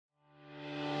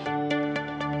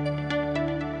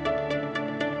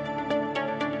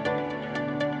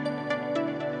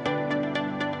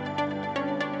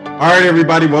All right,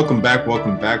 everybody, welcome back to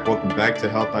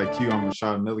Health IQ. I'm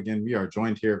Rashad Milligan. We are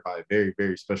joined here by a very,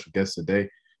 very special guest today,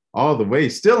 all the way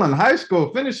still in high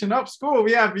school, finishing up school.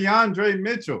 We have Veondre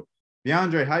Mitchell.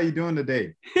 Veondre, how you doing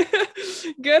today?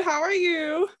 Good. How are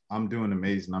you? I'm doing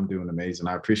amazing.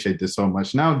 I appreciate this so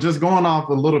much. Now, just going off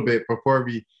a little bit before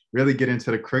we really get into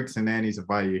the crooks and nannies of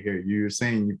why you're here. You're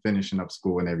saying you're finishing up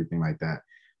school and everything like that.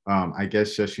 I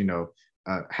guess just,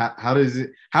 how is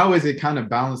it kind of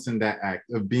balancing that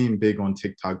act of being big on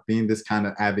TikTok, being this kind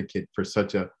of advocate for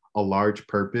such a large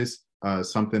purpose,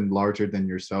 something larger than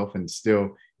yourself, and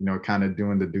still, kind of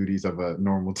doing the duties of a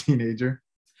normal teenager?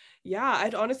 Yeah,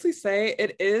 I'd honestly say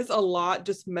it is a lot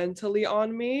just mentally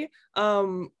on me.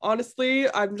 Honestly,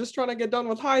 I'm just trying to get done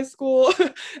with high school.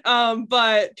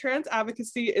 But trans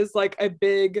advocacy is like a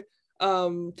big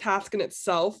task in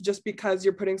itself, just because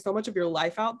you're putting so much of your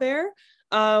life out there.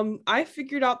 I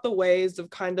figured out the ways of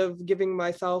kind of giving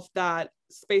myself that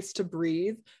space to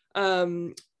breathe.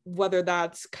 Whether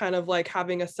that's kind of like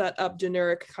having a set up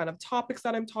generic kind of topics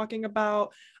that I'm talking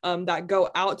about, that go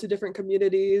out to different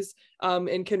communities,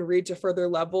 and can reach a further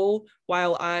level,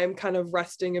 while I'm kind of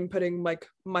resting and putting like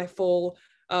my full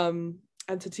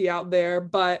entity out there.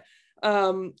 But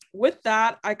with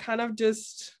that, I kind of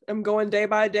just am going day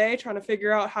by day, trying to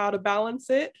figure out how to balance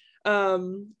it.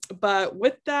 But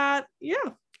with that, yeah.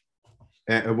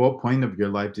 At what point of your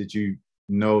life did you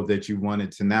know that you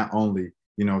wanted to not only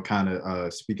kind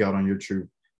of speak out on your truth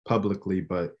publicly,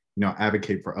 but,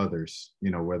 advocate for others,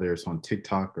 whether it's on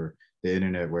TikTok or the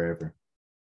internet, wherever?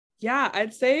 Yeah,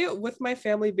 I'd say with my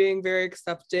family being very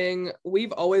accepting,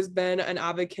 we've always been an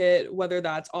advocate, whether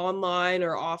that's online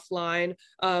or offline,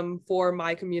 for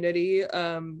my community.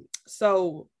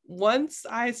 So once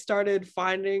I started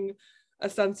finding a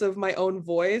sense of my own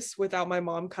voice without my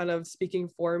mom kind of speaking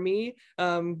for me,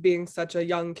 being such a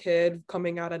young kid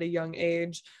coming out at a young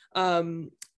age,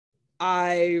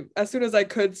 I, as soon as I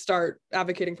could start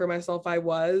advocating for myself, I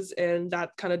was, and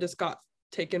that kind of just got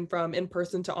taken from in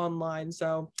person to online.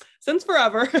 So since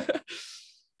forever.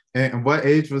 And what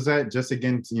age was that? Just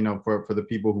again, for the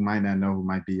people who might not know, who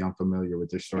might be unfamiliar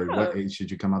with this story, Yeah. what age did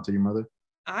you come out to your mother?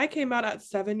 I came out at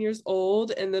 7 years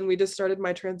old, and then we just started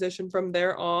my transition from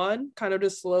there on, kind of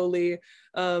just slowly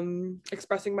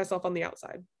expressing myself on the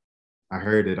outside. I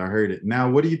heard it.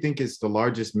 Now, what do you think is the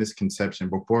largest misconception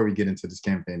before we get into this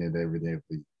campaign and the Everyday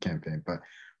Athlete campaign? But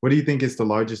what do you think is the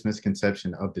largest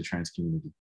misconception of the trans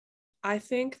community? I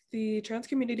think the trans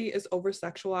community is over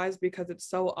sexualized because it's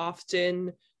so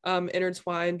often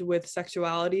intertwined with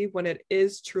sexuality, when it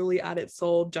is truly at its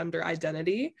sole gender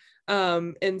identity.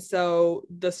 And so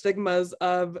the stigmas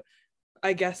of,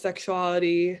 I guess,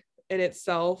 sexuality in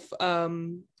itself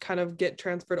kind of get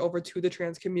transferred over to the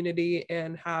trans community,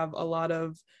 and have a lot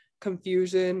of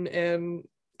confusion and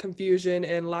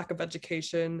lack of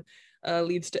education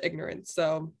leads to ignorance.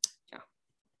 So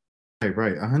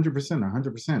Right, 100%,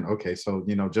 100%. Okay, so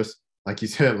just like you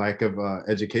said, lack of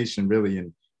education, really,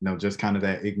 and just kind of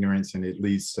that ignorance, and it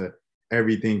leads to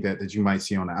everything that you might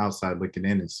see on the outside looking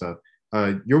in and stuff.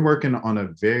 You're working on a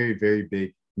very, very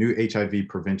big new HIV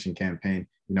prevention campaign.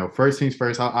 First things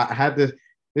first, I had this.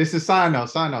 This is sign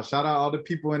out. Shout out all the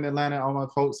people in Atlanta, all my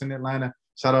folks in Atlanta.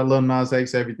 Shout out Lil Nas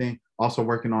X, everything. Also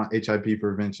working on HIV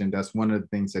prevention. That's one of the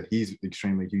things that he's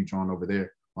extremely huge on over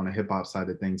there on the hip hop side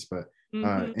of things. But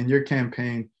in your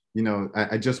campaign,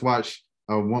 I just watched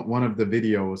one of the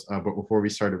videos, but before we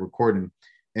started recording,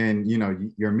 and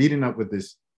you're meeting up with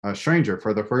this stranger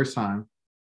for the first time,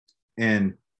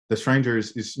 and the stranger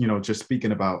is just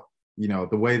speaking about the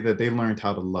way that they learned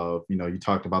how to love. You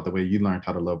talked about the way you learned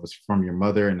how to love was from your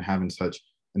mother and having such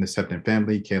an accepting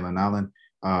family, Kaylin Allen.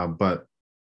 But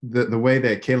the way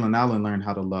that Kaylin Allen learned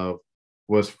how to love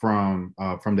was from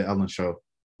the Ellen Show,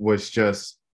 was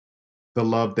just the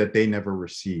love that they never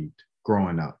received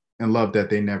growing up, and love that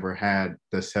they never had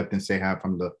the acceptance they have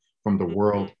from the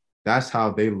world. That's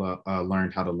how they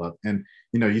learned how to love. And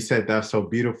you said that's so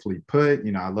beautifully put.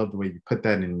 I love the way you put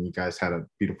that, and you guys had a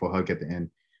beautiful hug at the end.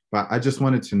 But I just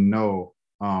wanted to know,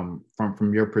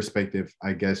 from your perspective,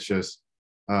 I guess, just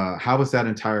how was that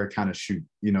entire kind of shoot,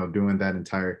 doing that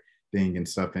entire thing and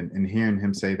stuff, and hearing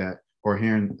him say that, or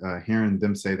hearing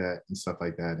them say that and stuff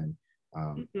like that. And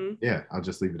yeah, I'll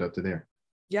just leave it up to there.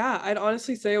 Yeah, I'd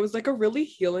honestly say it was like a really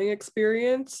healing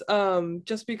experience,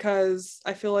 just because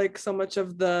I feel like so much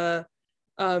of the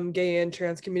gay and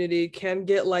trans community can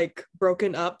get like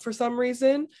broken up for some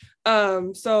reason.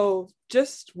 So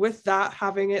just with that,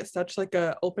 having it such like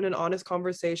a open and honest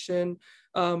conversation,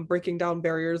 breaking down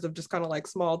barriers of just kind of like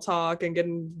small talk and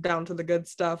getting down to the good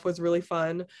stuff was really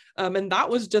fun. And that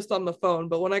was just on the phone.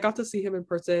 But when I got to see him in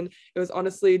person, it was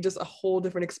honestly just a whole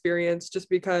different experience, just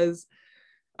because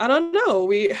I don't know,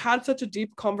 we had such a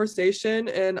deep conversation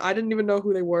and I didn't even know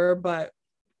who they were. But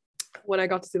when I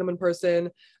got to see them in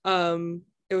person,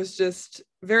 it was just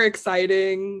very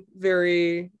exciting,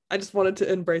 I just wanted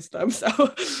to embrace them.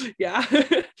 So yeah.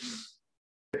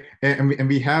 And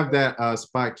we have that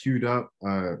spot queued up.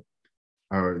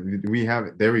 Or we have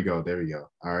it. There we go. There we go.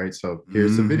 All right. So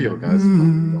here's the video, guys.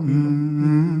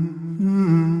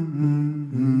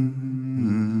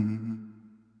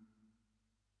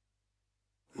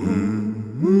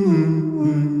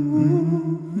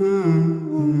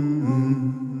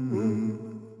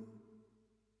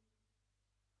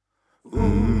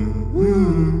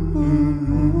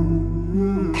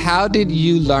 How did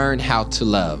you learn how to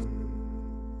love?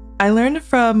 I learned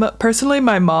from personally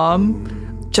my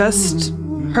mom, just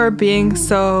her being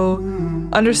so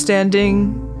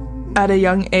understanding at a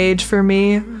young age for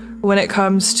me when it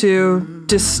comes to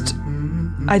just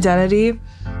identity.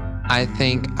 I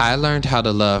think I learned how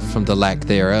to love from the lack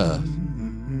thereof.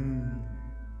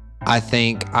 I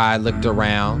think I looked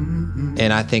around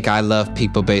and I think I love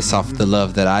people based off the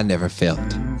love that I never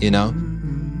felt, you know?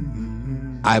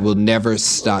 I will never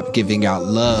stop giving out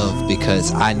love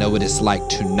because I know what it's like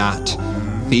to not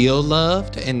feel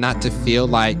loved and not to feel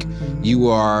like you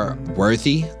are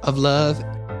worthy of love.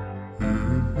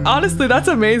 Honestly, that's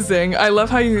amazing. I love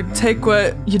how you take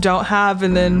what you don't have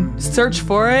and then search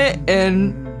for it.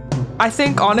 And I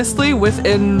think honestly,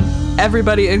 within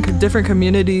everybody in different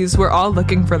communities, we're all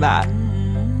looking for that.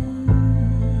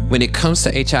 When it comes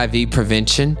to HIV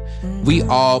prevention, we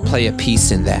all play a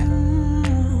piece in that.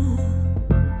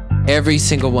 Every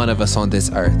single one of us on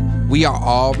this earth, we are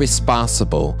all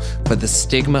responsible for the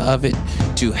stigma of it,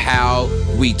 to how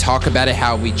we talk about it,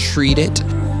 how we treat it.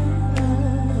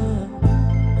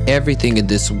 Everything in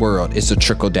this world is a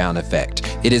trickle-down effect.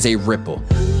 It is a ripple.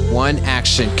 One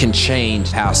action can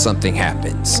change how something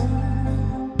happens.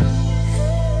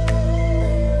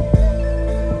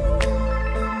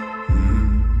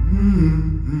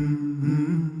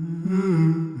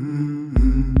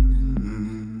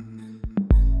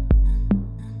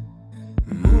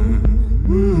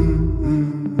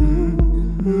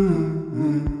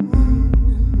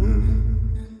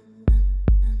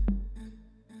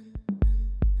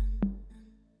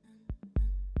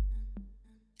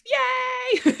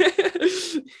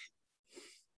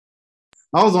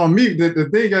 I was on mute. The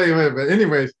thing anyway, but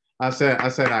anyways, I said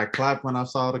I clapped when I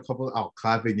saw the couple. I'll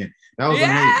clap again. That was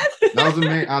amazing. That was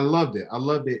amazing. I loved it. I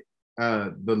loved it.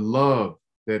 The love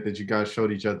that you guys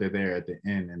showed each other there at the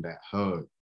end, and that hug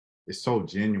is so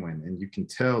genuine, and you can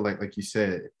tell, like you said,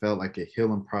 it felt like a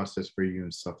healing process for you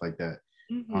and stuff like that.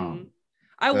 Mm-hmm.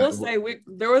 I will say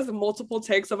there was multiple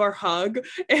takes of our hug,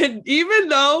 and even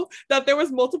though that there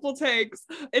was multiple takes,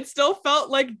 it still felt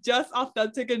like just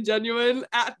authentic and genuine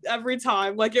at every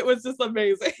time. Like it was just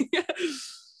amazing.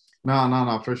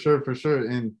 No, for sure.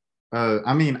 And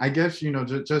I mean, I guess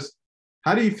just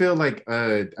how do you feel like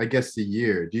I guess the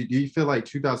year? Do you feel like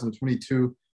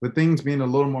 2022, with things being a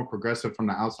little more progressive from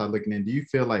the outside looking in, do you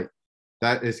feel like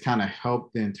that has kind of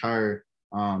helped the entire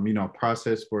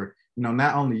process for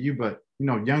not only you but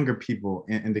younger people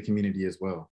in the community as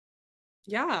well?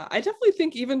 Yeah, I definitely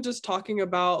think even just talking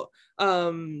about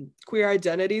queer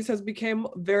identities has become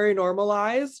very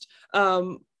normalized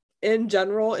in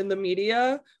general in the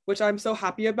media, which I'm so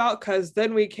happy about, because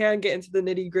then we can get into the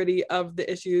nitty gritty of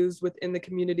the issues within the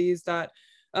communities that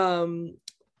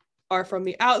are from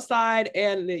the outside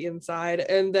and the inside.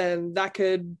 And then that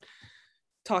could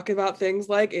talk about things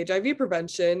like HIV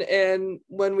prevention. And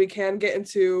when we can get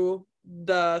into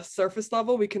the surface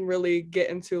level, we can really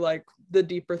get into like the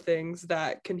deeper things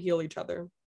that can heal each other.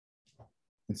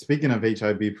 And speaking of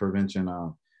HIV prevention,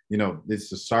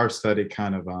 it's a star-studded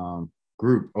kind of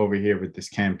group over here with this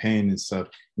campaign and stuff.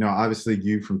 Obviously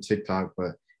you from TikTok,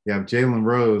 but you have Jalen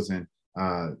Rose and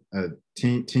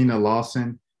Tina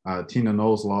Lawson, Tina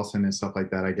Knowles Lawson and stuff like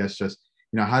that. I guess just,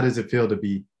 how does it feel to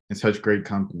be in such great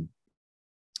company?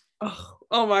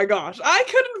 Oh my gosh. I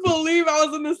couldn't believe I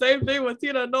was in the same thing with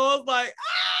Tina Knowles. Like,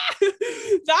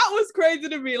 that was crazy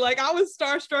to me. Like, I was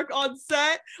starstruck on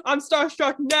set. I'm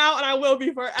starstruck now, and I will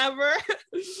be forever.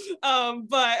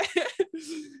 But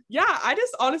yeah, I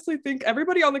just honestly think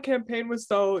everybody on the campaign was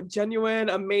so genuine,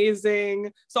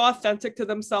 amazing, so authentic to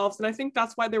themselves. And I think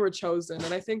that's why they were chosen.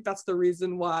 And I think that's the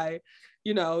reason why,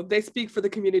 they speak for the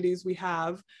communities we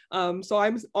have. So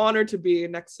I'm honored to be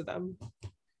next to them.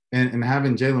 And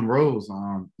having Jalen Rose,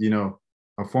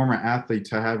 a former athlete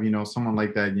to have, someone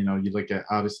like that, you look at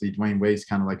obviously Dwayne Wade's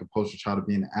kind of like a poster child of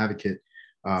being an advocate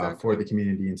for Exactly. the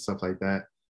community and stuff like that.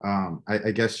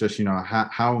 I guess just,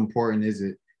 how important is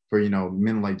it for,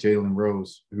 men like Jalen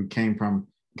Rose, who came from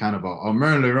kind of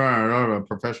a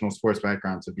professional sports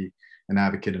background, to be an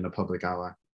advocate and a public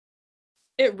ally?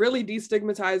 It really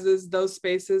destigmatizes those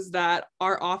spaces that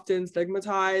are often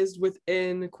stigmatized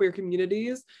within queer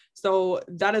communities. So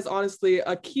that is honestly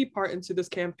a key part into this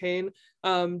campaign,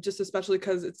 just especially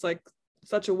because it's like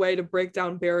such a way to break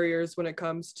down barriers when it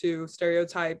comes to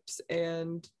stereotypes,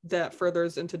 and that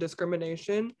furthers into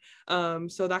discrimination.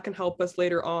 So that can help us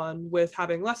later on with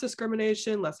having less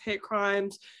discrimination, less hate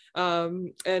crimes,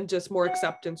 and just more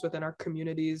acceptance within our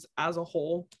communities as a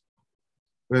whole.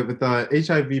 With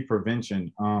HIV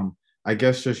prevention, I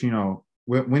guess just,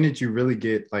 when did you really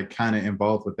get like kind of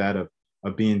involved with that of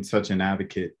being such an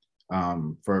advocate,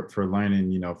 for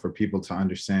learning, for people to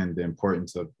understand the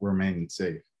importance of remaining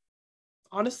safe?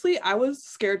 Honestly, I was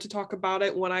scared to talk about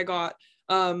it when I got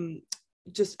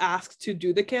just asked to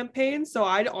do the campaign. So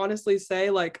I'd honestly say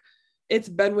like it's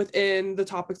been within the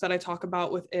topics that I talk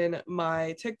about within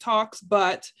my TikToks,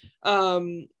 but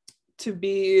to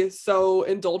be so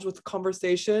indulged with the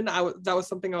conversation, that was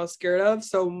something I was scared of.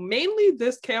 So mainly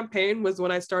this campaign was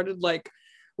when I started like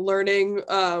learning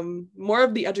more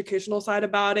of the educational side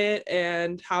about it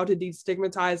and how to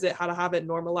destigmatize it, how to have it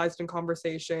normalized in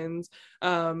conversations,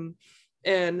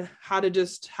 and how to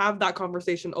just have that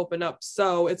conversation open up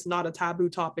so it's not a taboo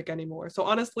topic anymore. So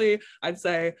honestly, I'd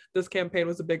say this campaign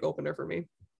was a big opener for me.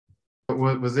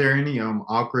 Was there any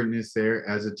awkwardness there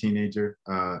as a teenager?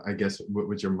 I guess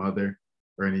with your mother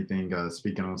or anything,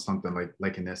 speaking on something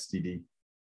like an STD?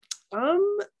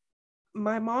 Um,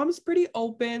 my mom's pretty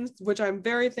open, which I'm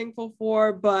very thankful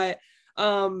for, but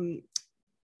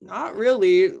not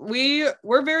really.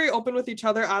 We're very open with each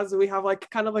other as we have like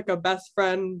kind of like a best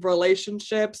friend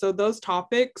relationship. So those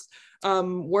topics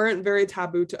weren't very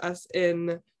taboo to us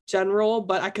in general,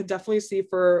 but I could definitely see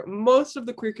for most of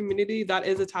the queer community that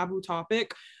is a taboo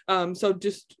topic. So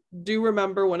just do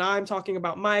remember when I'm talking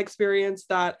about my experience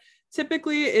that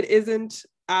typically it isn't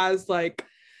as like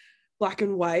black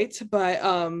and white, but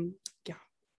yeah.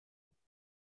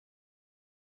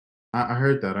 I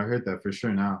heard that. I heard that for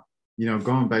sure. Now,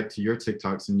 going back to your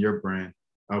TikToks and your brand,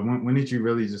 when did you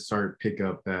really just start pick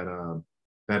up that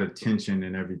attention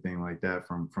and everything like that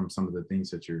from some of the things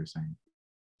that you were saying?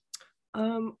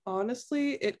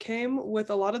 Honestly, it came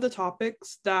with a lot of the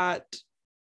topics that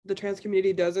the trans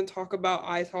community doesn't talk about,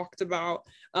 I talked about,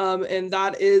 and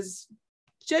that is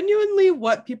genuinely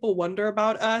what people wonder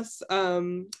about us.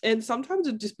 And sometimes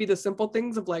it'd just be the simple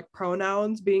things of like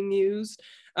pronouns being used,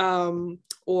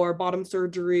 or bottom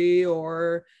surgery,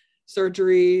 or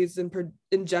surgeries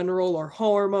in general, or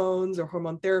hormones or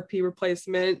hormone therapy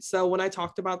replacement. So when I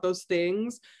talked about those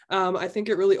things, I think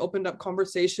it really opened up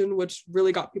conversation, which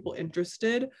really got people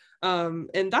interested.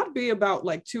 And that'd be about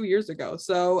like 2 years ago.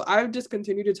 So I've just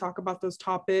continued to talk about those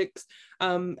topics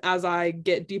as I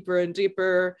get deeper and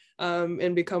deeper,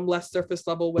 and become less surface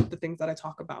level with the things that I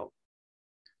talk about.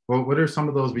 Well, what are some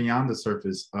of those beyond the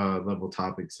surface level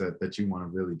topics that you want to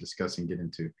really discuss and get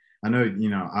into? I know,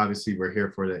 obviously we're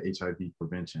here for the HIV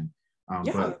prevention,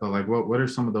 Yeah. but like, what are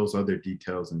some of those other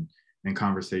details and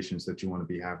conversations that you want to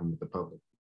be having with the public?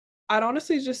 I'd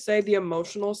honestly just say the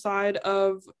emotional side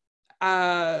of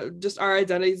just our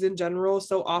identities in general.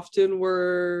 So often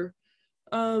we're,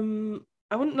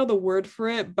 I wouldn't know the word for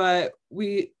it, but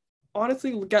we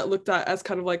honestly get looked at as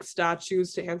kind of like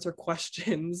statues to answer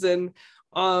questions. And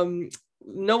um,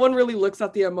 no one really looks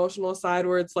at the emotional side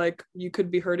where it's like you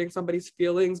could be hurting somebody's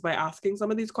feelings by asking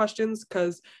some of these questions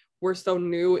because we're so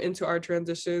new into our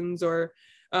transitions or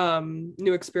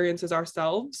new experiences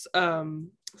ourselves.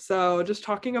 So just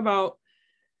talking about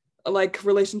like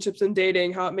relationships and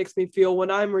dating, how it makes me feel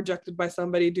when I'm rejected by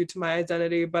somebody due to my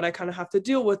identity, but I kind of have to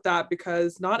deal with that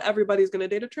because not everybody's going to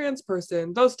date a trans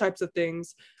person, those types of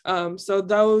things. So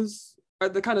those are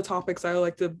the kind of topics I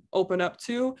like to open up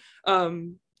to.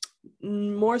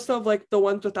 More so of like the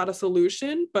ones without a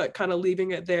solution, but kind of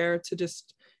leaving it there to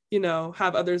just,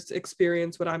 have others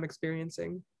experience what I'm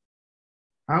experiencing.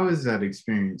 How is that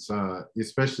experience,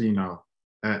 especially,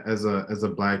 as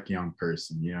a Black young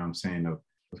person, what I'm saying, of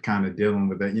kind of dealing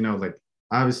with that, like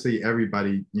obviously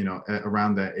everybody,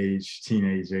 around that age,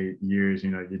 teenage years,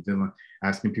 you're dealing,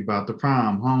 asking people out to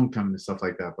prom, homecoming and stuff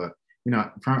like that. But,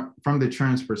 from the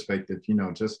trans perspective,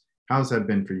 just how's that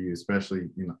been for you, especially,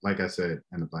 like I said,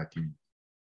 in the Black community?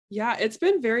 Yeah, it's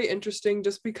been very interesting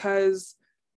just because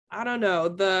I don't know,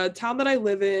 the town that I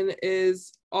live in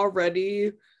is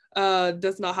already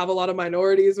does not have a lot of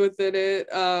minorities within it.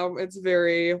 It's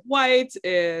very white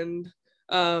and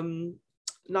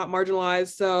not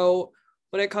marginalized. So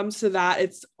when it comes to that,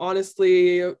 it's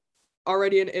honestly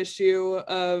already an issue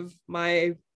of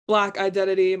my Black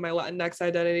identity, my Latinx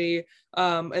identity,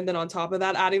 and then on top of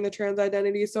that, adding the trans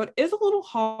identity. So it is a little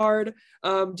hard,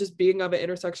 just being of an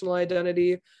intersectional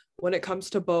identity when it comes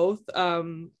to both.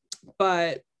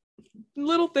 But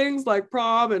little things like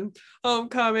prom and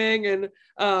homecoming and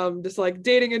just like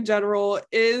dating in general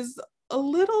is a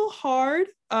little hard.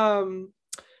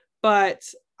 But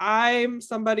I'm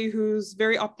somebody who's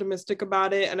very optimistic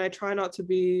about it, and I try not to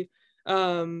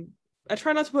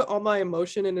put all my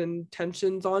emotion and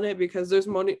intentions on it, because there's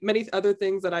many other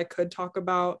things that I could talk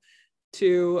about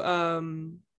to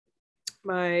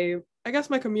my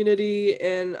community,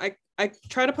 and I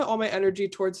try to put all my energy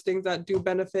towards things that do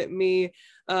benefit me,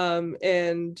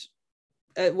 and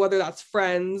whether that's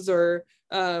friends or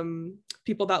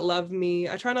people that love me.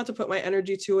 I try not to put my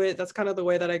energy to it. That's kind of the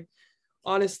way that I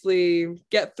honestly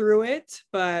get through it.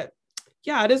 But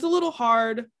yeah, it is a little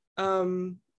hard.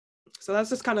 So that's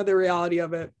just kind of the reality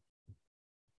of it.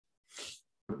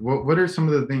 What are some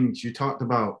of the things you talked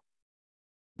about,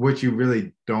 what you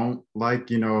really don't like,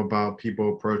 about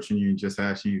people approaching you and just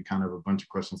asking you kind of a bunch of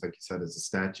questions, like you said, as a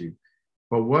statue?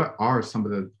 But what are some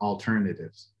of the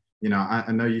alternatives?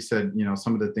 I know you said,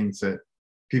 some of the things that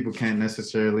people can't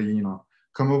necessarily,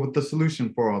 come up with the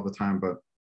solution for all the time, but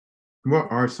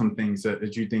what are some things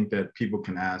that you think that people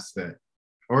can ask that,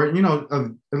 or,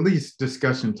 at least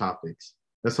discussion topics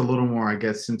that's a little more, I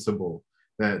guess, sensible,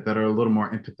 that are a little more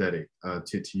empathetic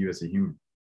to you as a human?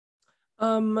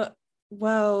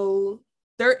 Well,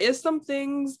 there is some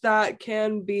things that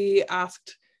can be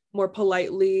asked more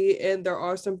politely, and there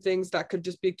are some things that could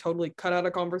just be totally cut out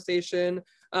of conversation.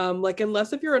 Like,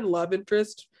 unless if you're in love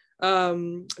interest,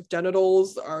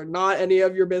 genitals are not any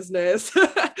of your business.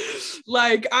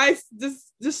 Like, I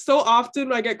just so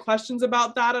often I get questions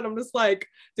about that, and I'm just like,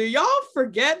 do y'all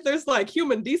forget there's like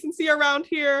human decency around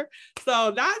here?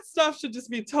 So that stuff should just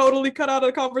be totally cut out of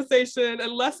the conversation,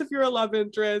 unless if you're a love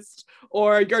interest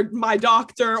or you're my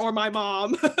doctor or my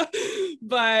mom.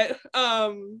 But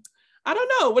I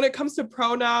don't know, when it comes to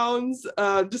pronouns,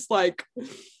 just like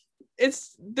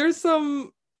there's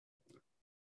some,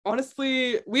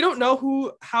 honestly, we don't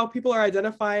know how people are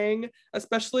identifying,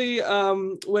 especially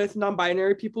with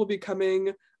non-binary people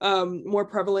becoming more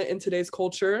prevalent in today's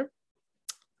culture.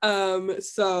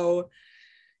 So,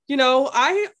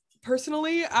 I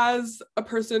personally, as a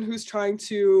person who's trying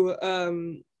to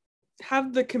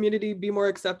have the community be more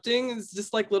accepting, is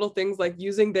just like little things like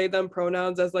using they them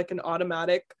pronouns as like an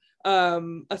automatic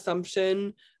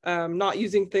assumption, not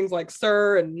using things like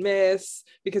sir and miss,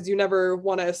 because you never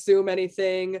want to assume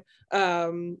anything,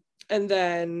 and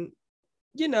then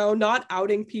not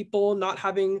outing people, not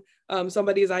having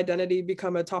somebody's identity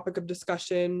become a topic of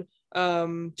discussion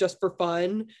just for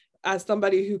fun. As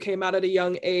somebody who came out at a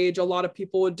young age, a lot of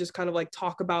people would just kind of like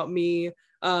talk about me,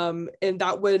 and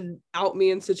that would out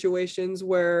me in situations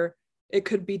where it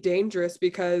could be dangerous,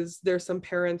 because there's some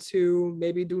parents who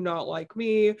maybe do not like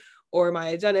me or my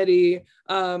identity.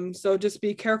 So just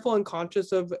be careful and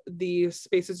conscious of the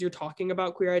spaces you're talking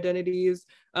about queer identities.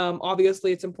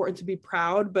 Obviously, it's important to be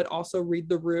proud, but also read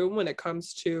the room when it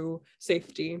comes to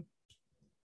safety.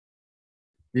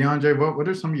 Veondre, what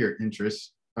are some of your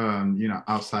interests,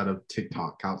 outside of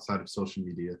TikTok, outside of social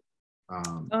media?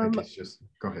 I guess just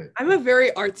go ahead. I'm a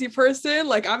very artsy person.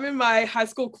 Like, I'm in my high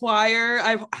school choir.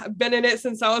 I've been in it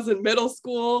since I was in middle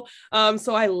school.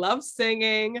 So I love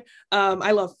singing.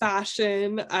 I love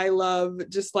fashion. I love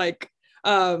just like,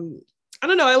 I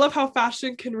don't know. I love how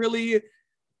fashion can really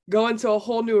go into a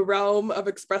whole new realm of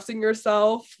expressing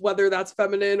yourself, whether that's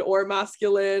feminine or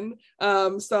masculine.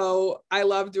 So I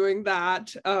love doing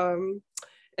that. And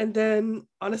then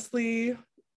honestly,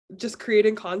 just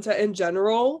creating content in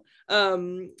general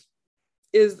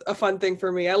is a fun thing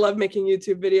for me. I love making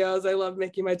YouTube videos. I love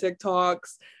making my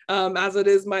TikToks, as it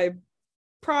is my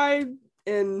pride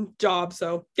and job.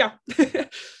 So yeah.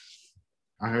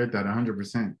 I heard that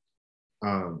 100%.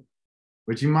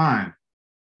 Would you mind?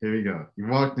 Here we go. You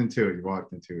walked into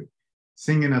it.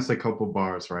 Singing us a couple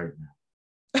bars right now.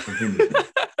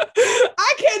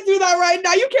 I can't do that right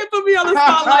now. You can't put me on the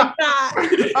spot like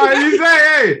that. All right, you say,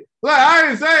 hey. Look, I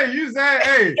didn't say it. You said,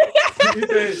 hey.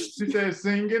 She said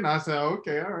singing. I said,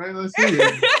 okay, all right, let's see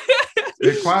it.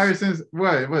 The choir since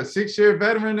what 6-year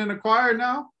veteran in the choir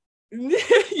now?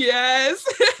 Yes.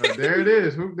 There it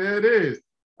is. There it is.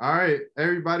 All right,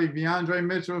 everybody, Veondre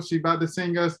Mitchell. She about to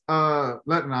sing us.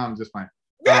 I'm just playing.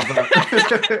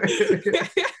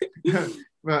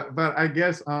 but I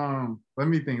guess let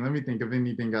me think of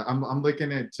anything. I'm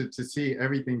looking at to see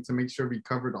everything to make sure we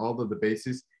covered all of the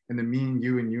bases in the me and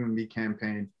you and me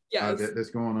campaign Yes.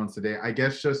 that's going on today. I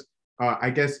guess just I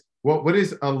guess what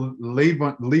is a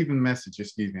leaving message?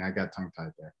 Excuse me, I got tongue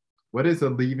tied there. What is a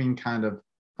leaving kind of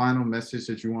final message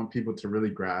that you want people to really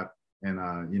grab and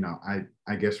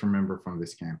I guess remember from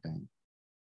this campaign?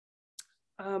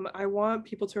 I want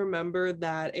people to remember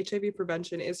that HIV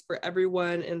prevention is for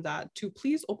everyone and that to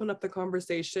please open up the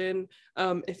conversation.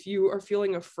 If you are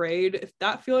feeling afraid, if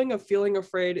that feeling of feeling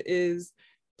afraid is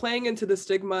playing into the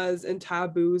stigmas and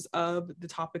taboos of the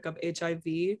topic of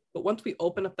HIV, but once we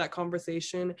open up that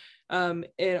conversation and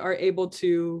are able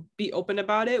to be open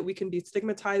about it, we can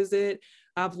destigmatize it,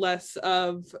 have less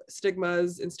of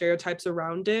stigmas and stereotypes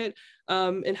around it,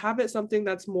 and have it something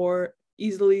that's more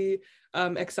easily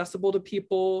accessible to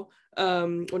people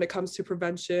when it comes to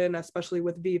prevention, especially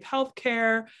with ViiV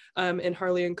Healthcare and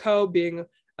Harley & Co. being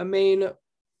a main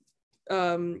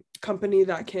company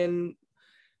that can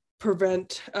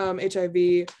prevent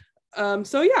HIV.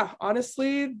 So yeah,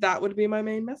 honestly, that would be my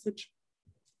main message.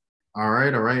 All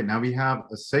right. Now we have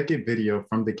a second video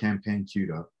from the campaign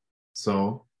queued up.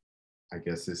 So I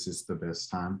guess this is the best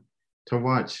time to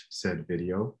watch said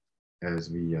video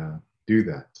as we do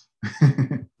that.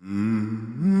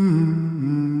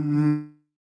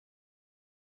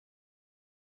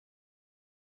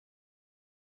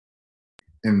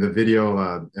 In the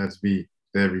video,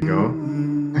 there we go.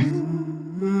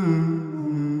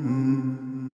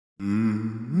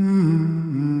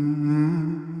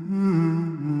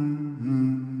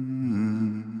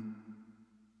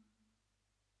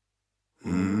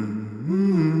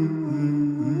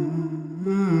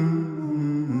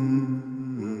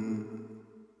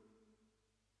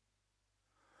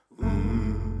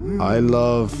 I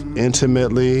love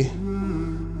intimately.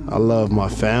 I love my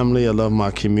family. I love my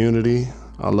community.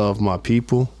 I love my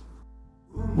people.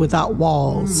 Without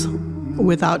walls,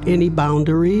 without any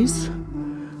boundaries.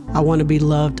 I want to be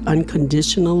loved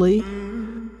unconditionally.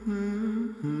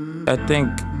 I think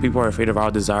people are afraid of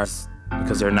our desires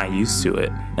because they're not used to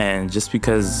it. And just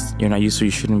because you're not used to it,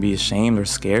 you shouldn't be ashamed or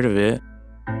scared of it.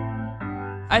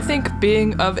 I think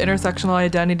being of intersectional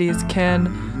identities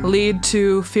can lead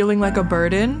to feeling like a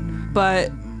burden, but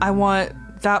I want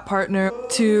that partner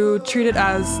to treat it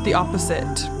as the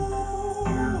opposite.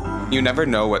 You never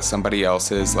know what somebody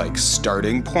else's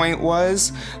starting point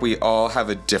was. We all have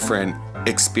a different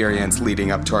experience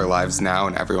leading up to our lives now,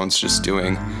 and everyone's just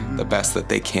doing the best that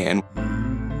they can.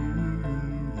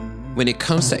 When it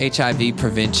comes to HIV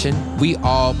prevention, we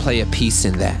all play a piece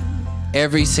in that.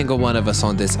 Every single one of us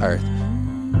on this earth.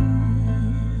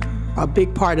 A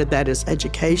big part of that is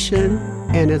education,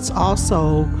 and it's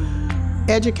also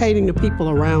educating the people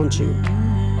around you.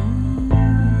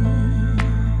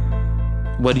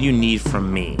 What do you need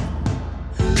from me?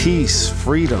 Peace,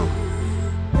 freedom,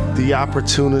 the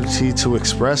opportunity to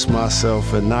express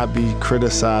myself and not be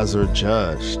criticized or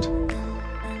judged.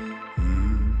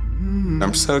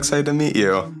 I'm so excited to meet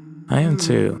you. I am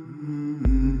too.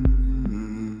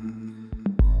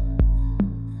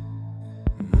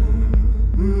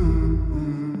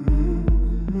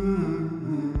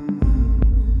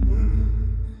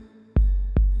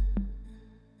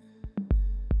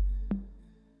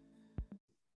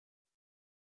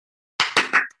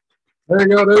 There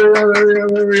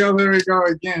we go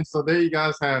again. So there you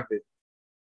guys have it.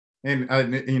 And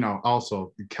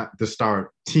also the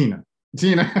star Tina. But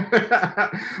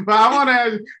I want to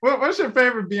ask you, what's your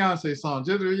favorite Beyonce song?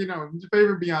 Just your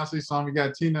favorite Beyonce song. We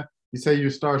got Tina. You say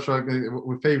you're starstruck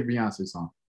with favorite Beyonce song.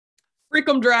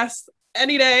 Freakum Dress,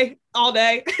 any day, all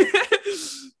day.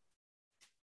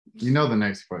 You know the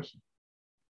next question.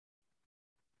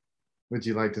 Would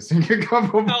you like to sing a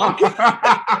couple more?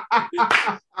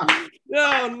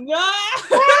 No.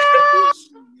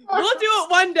 We'll do it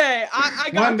one day.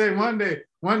 One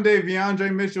day,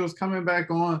 Veondre Mitchell is coming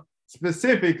back on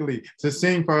specifically to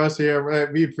sing for us here.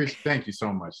 We appreciate. Thank you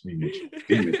so much, Mitchell.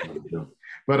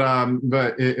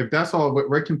 But if that's all,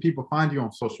 where can people find you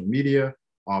on social media,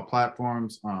 all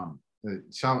platforms?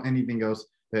 Shout anything else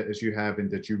that you have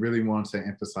and that you really want to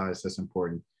emphasize that's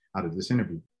important out of this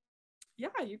interview.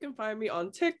 Yeah, you can find me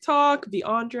on TikTok,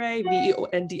 Veondre,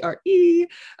 Veondre.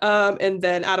 And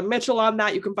then Adam Mitchell on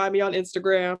that. You can find me on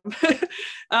Instagram.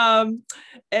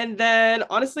 And then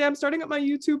honestly, I'm starting up my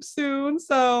YouTube soon.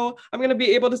 So I'm going to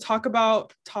be able to talk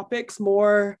about topics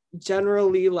more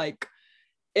generally,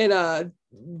 in a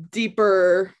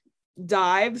deeper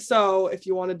dive. So if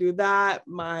you want to do that,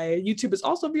 my YouTube is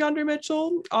also Veondre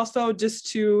Mitchell. Also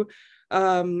just to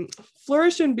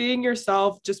flourish in being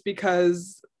yourself, just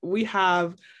because we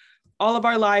have all of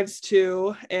our lives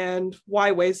too. And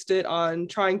why waste it on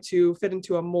trying to fit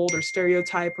into a mold or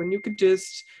stereotype when you could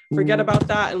just forget about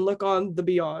that and look on the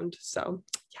beyond. So,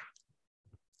 yeah.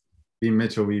 B.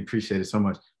 Mitchell, we appreciate it so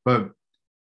much. But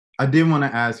I did want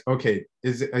to ask, okay,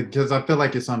 is it, because I feel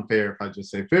like it's unfair if I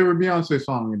just say favorite Beyonce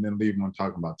song and then leave one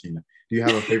talking about Tina. Do you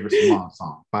have a favorite Salon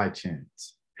song by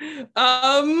chance?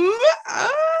 And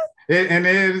it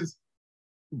is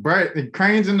Bright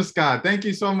Cranes in the Sky. Thank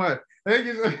you so much. Thank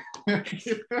you.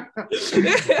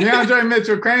 Veondre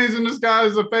Mitchell, Cranes in the Sky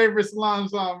is a favorite Salon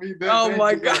song. Oh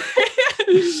my God.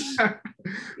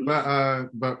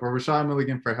 But for Rashad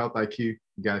Milligan for Health IQ, you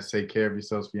guys take care of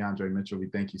yourselves. Veondre Mitchell, we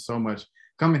thank you so much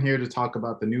coming here to talk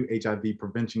about the new HIV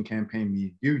prevention campaign,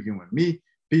 Me, You and Me,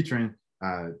 featuring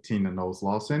Tina Knowles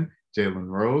Lawson, Jalen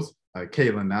Rose,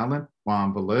 Kaylin Allen,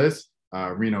 Juan Velez,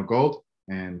 Reno Gold,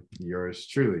 and yours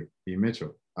truly, B.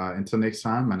 Mitchell. Until next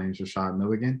time, my name is Rashad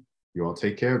Milligan. You all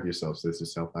take care of yourselves. This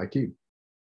is Health IQ.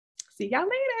 See y'all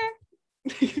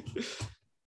later.